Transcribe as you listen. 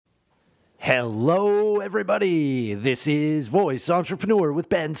Hello, everybody. This is Voice Entrepreneur with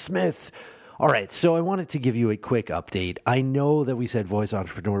Ben Smith. All right, so I wanted to give you a quick update. I know that we said Voice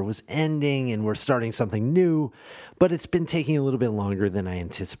Entrepreneur was ending and we're starting something new, but it's been taking a little bit longer than I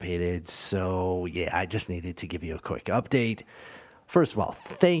anticipated. So, yeah, I just needed to give you a quick update. First of all,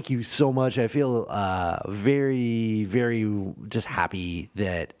 thank you so much. I feel very, very just happy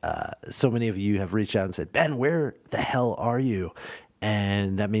that so many of you have reached out and said, Ben, where the hell are you?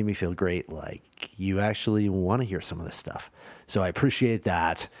 And that made me feel great, like you actually want to hear some of this stuff. So I appreciate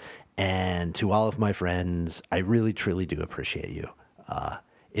that. And to all of my friends, I really, truly do appreciate you.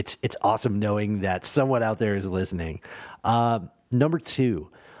 It's awesome knowing that someone out there is listening. Number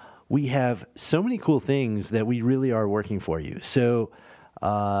two, we have so many cool things that we really are working for you. So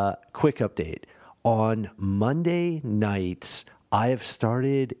quick update. On Monday nights, I have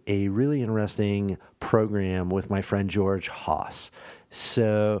started a really interesting program with my friend George Haas.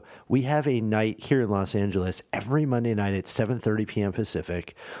 So we have a night here in Los Angeles every Monday night at 7:30 p.m.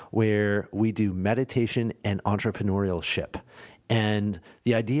 Pacific where we do meditation and entrepreneurship. And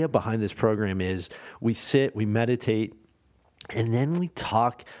the idea behind this program is we sit, we meditate, and then we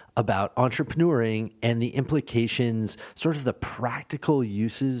talk about entrepreneuring and the implications, sort of the practical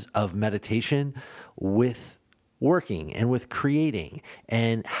uses of meditation with working and with creating,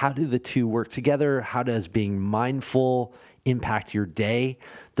 and how do the two work together? How does being mindful impact your day?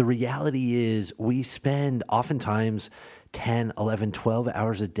 The reality is we spend oftentimes 10, 11, 12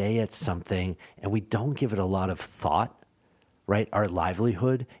 hours a day at something, and we don't give it a lot of thought, right? Our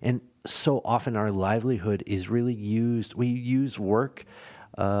livelihood. And so often our livelihood is really used, we use work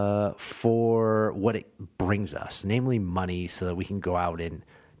for what it brings us, namely money, so that we can go out and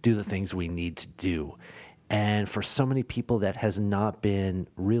do the things we need to do. And for so many people, that has not been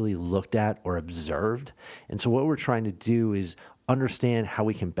really looked at or observed. And so what we're trying to do is understand how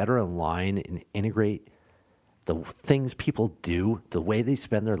we can better align and integrate the things people do, the way they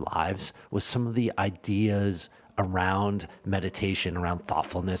spend their lives, with some of the ideas around meditation, around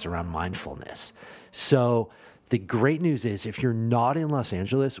thoughtfulness, around mindfulness. So the great news is, if you're not in Los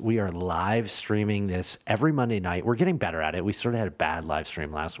Angeles, we are live streaming this every Monday night. We're getting better at it. We sort of had a bad live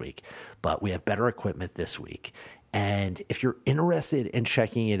stream last week, but we have better equipment this week. And if you're interested in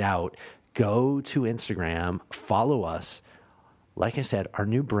checking it out, go to Instagram, follow us. Like I said, our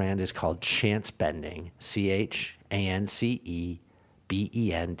new brand is called Chance Bending, ChanceBending,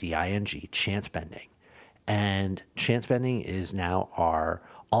 Chance Bending. And Chance Bending is now our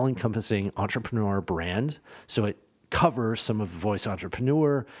all-encompassing entrepreneur brand. So it covers some of Voice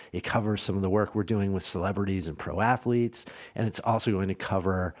Entrepreneur. It covers some of the work we're doing with celebrities and pro athletes. And it's also going to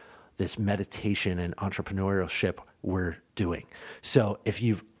cover this meditation and entrepreneurship we're doing. So if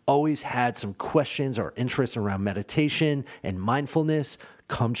you've always had some questions or interests around meditation and mindfulness,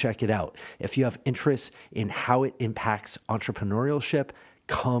 come check it out. If you have interest in how it impacts entrepreneurship,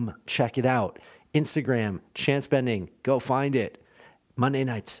 come check it out. Instagram, Chance Bending, go find it. Monday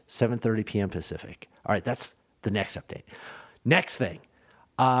nights, 7:30 p.m. Pacific. All right, that's the next update. Next thing.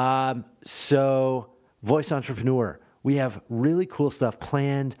 So Voice Entrepreneur, we have really cool stuff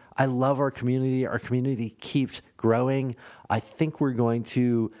planned. I love our community. Our community keeps growing. I think we're going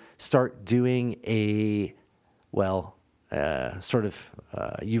to start doing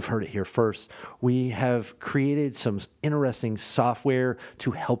you've heard it here first. We have created some interesting software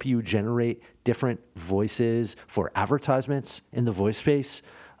to help you generate different voices for advertisements in the voice space.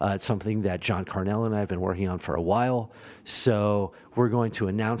 It's something that John Carnell and I have been working on for a while. So we're going to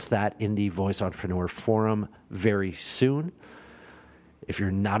announce that in the Voice Entrepreneur Forum very soon. If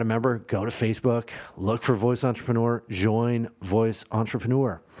you're not a member, go to Facebook, look for Voice Entrepreneur, join Voice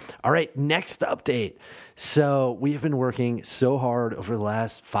Entrepreneur. All right, next update. So we have been working so hard over the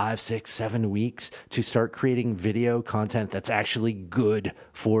last 5, 6, 7 weeks to start creating video content that's actually good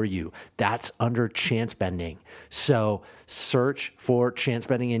for you. That's under Chance Bending. So search for Chance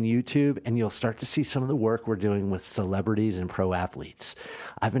Bending in YouTube, and you'll start to see some of the work we're doing with celebrities and pro athletes.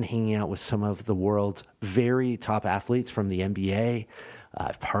 I've been hanging out with some of the world's very top athletes from the NBA.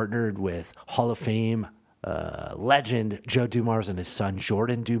 I've partnered with Hall of Fame legend Joe Dumars and his son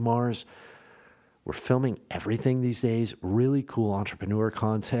Jordan Dumars. We're filming everything these days, really cool entrepreneur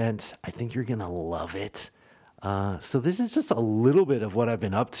content. I think you're going to love it. So this is just a little bit of what I've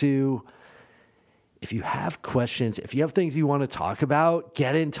been up to. If you have questions, if you have things you want to talk about,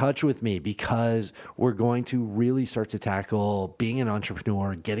 get in touch with me, because we're going to really start to tackle being an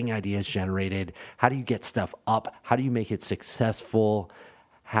entrepreneur, getting ideas generated. How do you get stuff up? How do you make it successful?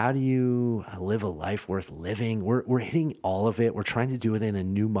 how do you live a life worth living? We're hitting all of it. We're trying to do it in a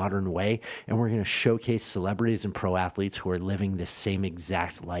new modern way, and we're going to showcase celebrities and pro athletes who are living the same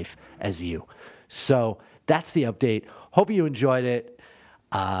exact life as you. So that's the update. Hope you enjoyed it.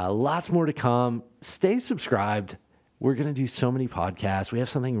 Lots more to come. Stay subscribed. We're going to do so many podcasts. We have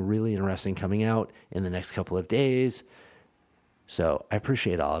something really interesting coming out in the next couple of days. So I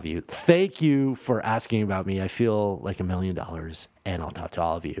appreciate all of you. Thank you for asking about me. I feel like $1 million, and I'll talk to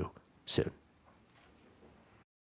all of you soon.